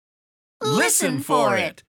Listen for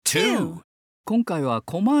it. 2. 今回は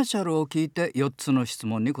コマーシャルを聞いて4つの質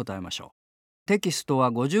問に答えましょう。テキスト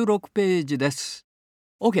は56ページです。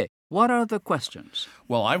Okay, what are the questions?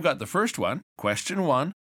 Well, I've got the first one. Question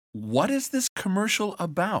 1. What is this commercial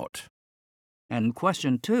about? And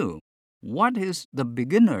question 2, what is the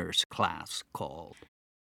beginner's class called?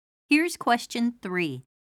 Here's question 3.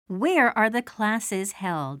 Where are the classes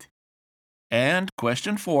held? And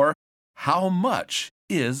question 4. How much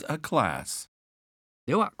is a class?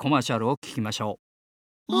 では、コマーシャルを聞きましょ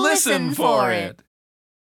う。Listen for it.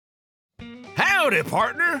 Howdy,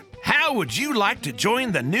 partner. How would you like to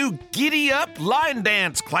join the new Giddy Up line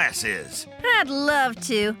dance classes? I'd love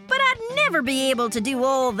to, but I'd never be able to do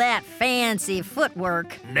all that fancy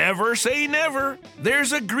footwork. Never say never.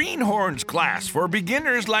 There's a Greenhorns class for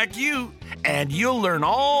beginners like you, and you'll learn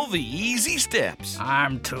all the easy steps.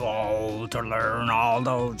 I'm too old to learn all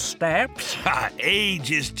those steps.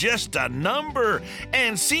 Age is just a number,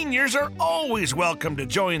 and seniors are always welcome to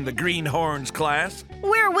join the Greenhorns class.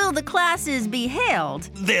 Where will the classes be held?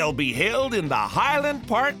 They'll be held in the Highland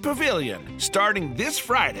Park Pavilion starting this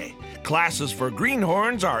Friday. Classes for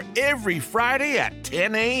Greenhorns are every Friday at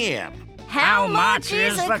 10 a.m. How much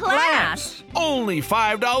is a class? Only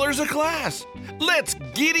 $5 a class. Let's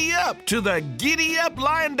giddy up to the Giddy Up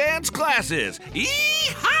line dance classes.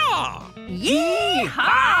 Yee-haw!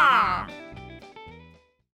 Yee-haw!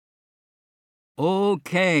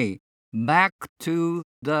 Okay, back to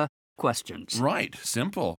the questions. Right,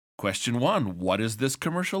 simple. Question 1. What is this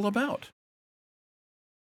commercial about?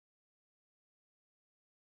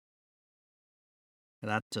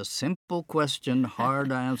 That's a simple question,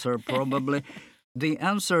 hard answer probably. The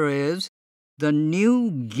answer is the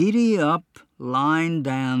new Giddy Up line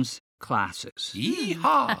dance classes.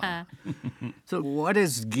 Yee-haw! So what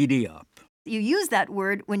is Giddy Up? You use that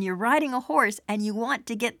word when you're riding a horse and you want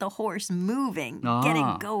to get the horse moving, get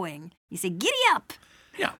it going. You say, giddy up!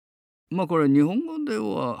 Yeah. まあこれ日本語で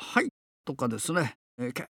ははいとかですね、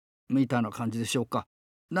みたいな感じでしょうか。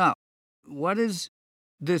Now, what is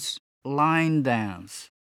this line dance?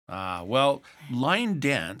 Well, line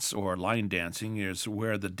dance or line dancing is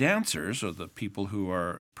where the dancers or the people who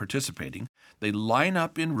are participating, they line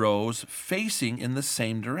up in rows facing in the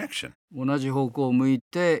same direction. 同じ方向を向い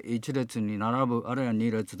て一列に並ぶ、あるいは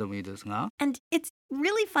二列でもいいですが。And it's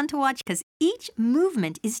really fun to watch because each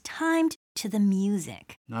movement is timed to the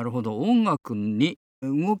music. なるほど、音楽に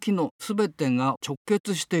動きのすべてが直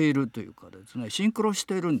結しているというかですね、シンクロし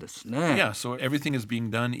ているんですね。Yeah, so everything is being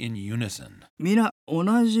done in unison. みんな同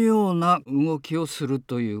じような動きをする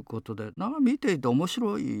ということで、なんか見ていて面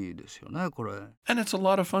白いですよね、これ。And it's a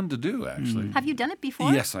lot of fun to do, actually. Have you done it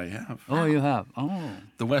before? Yes, I have. Oh, you have? Oh.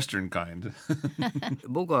 The Western kind.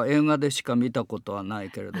 僕は映画でしか見たことはない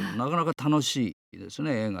けれども、なかなか楽しいです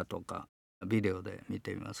ね、映画とかビデオで見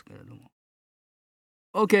てみますけれども。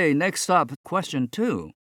Okay, next up, question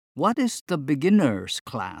 2. What is the beginner's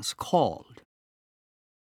class called?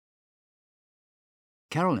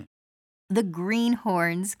 Carolyn, The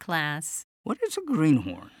Greenhorns class. what is a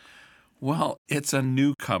greenhorn? Well, it's a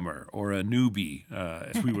newcomer or a newbie,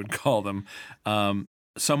 as we would call them.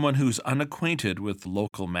 Someone who's unacquainted with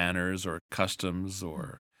local manners or customs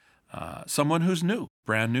or someone who's new,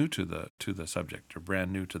 brand new to the subject or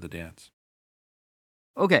brand new to the dance.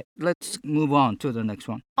 Okay, let's move on to the next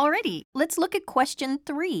one. Alrighty, let's look at question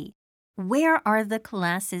 3. Where are the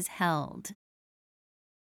classes held?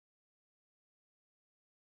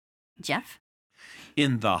 Jeff?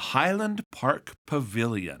 In the Highland Park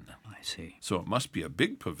Pavilion. I see. So it must be a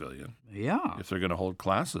big pavilion Yeah. if they're going to hold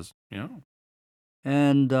classes. Yeah.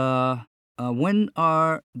 And when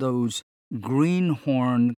are those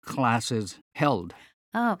greenhorn classes held?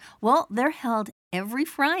 Oh, well, they're held every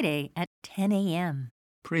Friday at 10 a.m.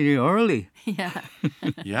 Pretty early. Yeah.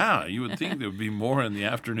 Yeah, you would think there would be more in the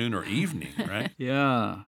afternoon or evening, right?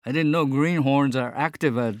 Yeah. I didn't know greenhorns are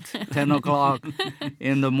active at 10 o'clock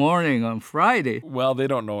in the morning on Friday. Well, they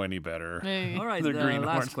don't know any better. All right, The the greenhorns.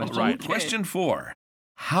 last question. Right. Okay. Question 4.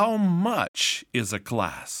 How much is a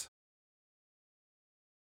class?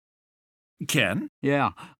 Ken?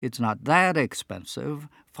 Yeah, it's not that expensive.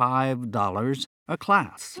 $5 a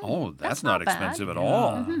class. Oh, That's that's not not bad. expensive at Yeah.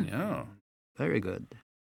 all. Mhm. Yeah. Very good.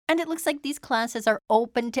 And it looks like these classes are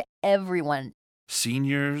open to everyone.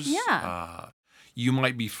 Seniors. Yeah. You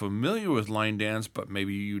might be familiar with line dance, but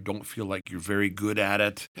maybe you don't feel like you're very good at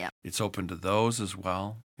it. Yeah. It's open to those as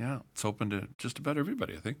well. Yeah, it's open to just about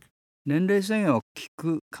everybody, I think. 年齢制限を聞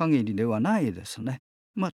く限りではないですね。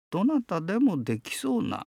まあ、どなたでもできそう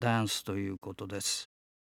なダンスということです。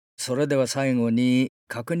それでは最後に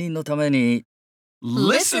確認のために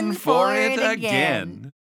Listen for it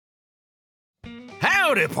again.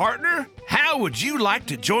 Howdy, partner. How would you like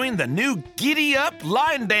to join the new Giddy Up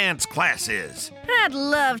line dance classes? I'd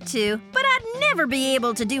love to, but I'd never be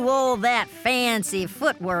able to do all that fancy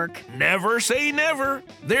footwork. Never say never.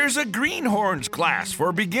 There's a Greenhorns class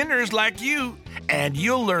for beginners like you, and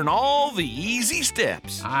you'll learn all the easy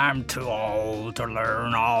steps. I'm too old to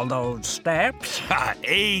learn all those steps.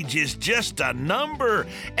 Age is just a number,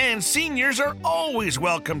 and seniors are always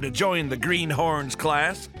welcome to join the Greenhorns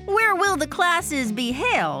class. Where will the classes be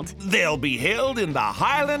held? They'll be held in the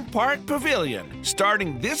Highland Park Pavilion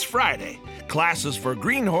starting this Friday. Classes for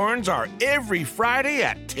Greenhorns are every Friday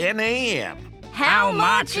at 10 a.m. How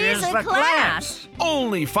much is a class?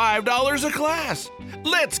 Only $5 a class.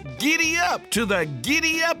 Let's giddy up to the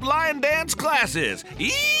Giddy Up line dance classes.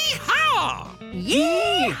 Yee-haw!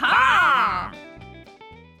 Yee-haw!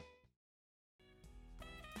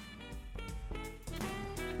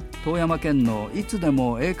 遠山顕のいつで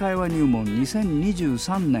も英会話入門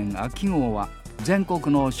2023年秋号は全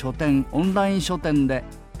国の書店オンライン書店で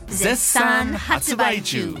絶賛発売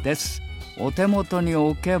中です。お手元に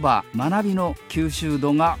置けば学びの吸収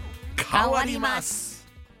度が変わります。